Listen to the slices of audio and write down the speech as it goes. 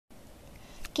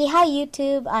Okay, hi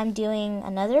YouTube. I'm doing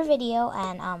another video,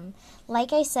 and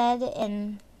like I said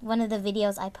in one of the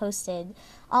videos I posted,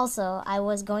 also I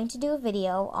was going to do a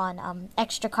video on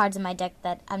extra cards in my deck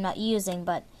that I'm not using,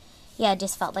 but yeah, it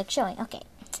just felt like showing. Okay,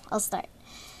 I'll start.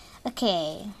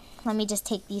 Okay, let me just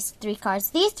take these three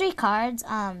cards. These three cards,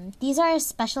 these are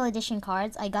special edition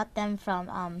cards. I got them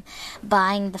from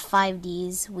buying the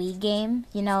 5Ds Wii game.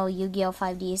 You know, Yu-Gi-Oh!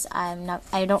 5Ds.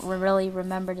 I don't really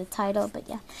remember the title, but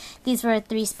yeah. These were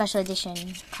three special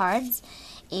edition cards.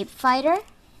 Ape Fighter,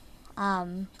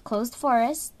 Closed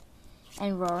Forest,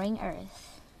 and Roaring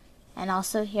Earth. And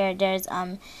also here there's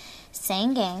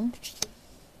Sangang,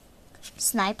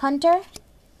 Snipe Hunter,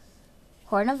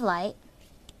 Horn of Light,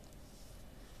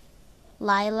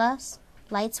 Lila's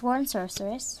Lightsworn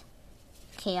Sorceress,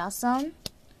 Chaos Zone,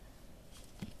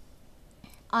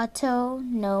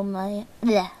 Autonomous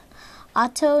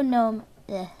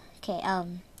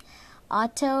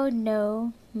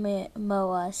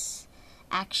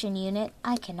Action Unit.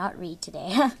 I cannot read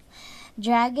today.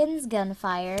 Dragon's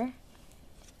Gunfire,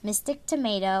 Mystic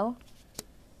Tomato,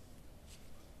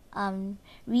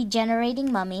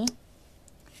 Regenerating Mummy,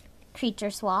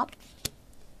 Creature Swap,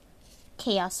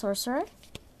 Chaos Sorcerer,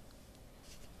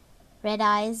 Red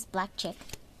Eyes Black Chick.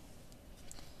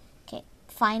 Okay,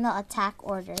 Final Attack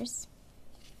Orders,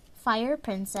 Fire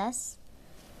Princess,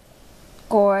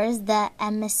 Gores the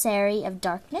Emissary of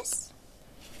Darkness,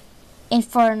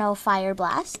 Inferno Fire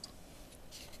Blast,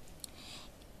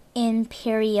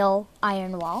 Imperial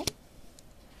Iron Wall,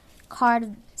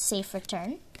 Card Safe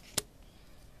Return.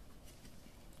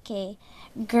 Okay,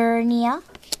 Gurnia,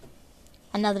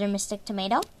 another Mystic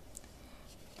Tomato.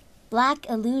 Black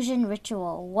Illusion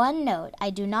Ritual, 1 note. I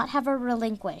do not have a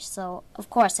Relinquish, so of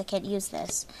course I can't use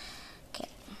this. Okay.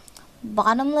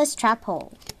 Bottomless Trap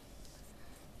Hole,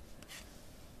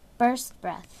 Burst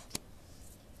Breath,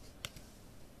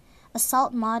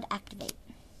 Assault Mod Activate,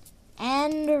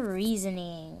 and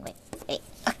Reasoning. Wait,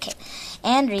 okay.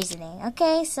 And Reasoning.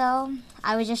 Okay, so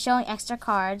I was just showing extra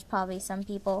cards. Probably some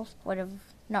people would have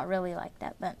not really liked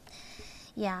that, but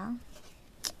yeah.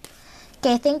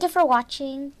 Okay, thank you for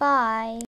watching. Bye.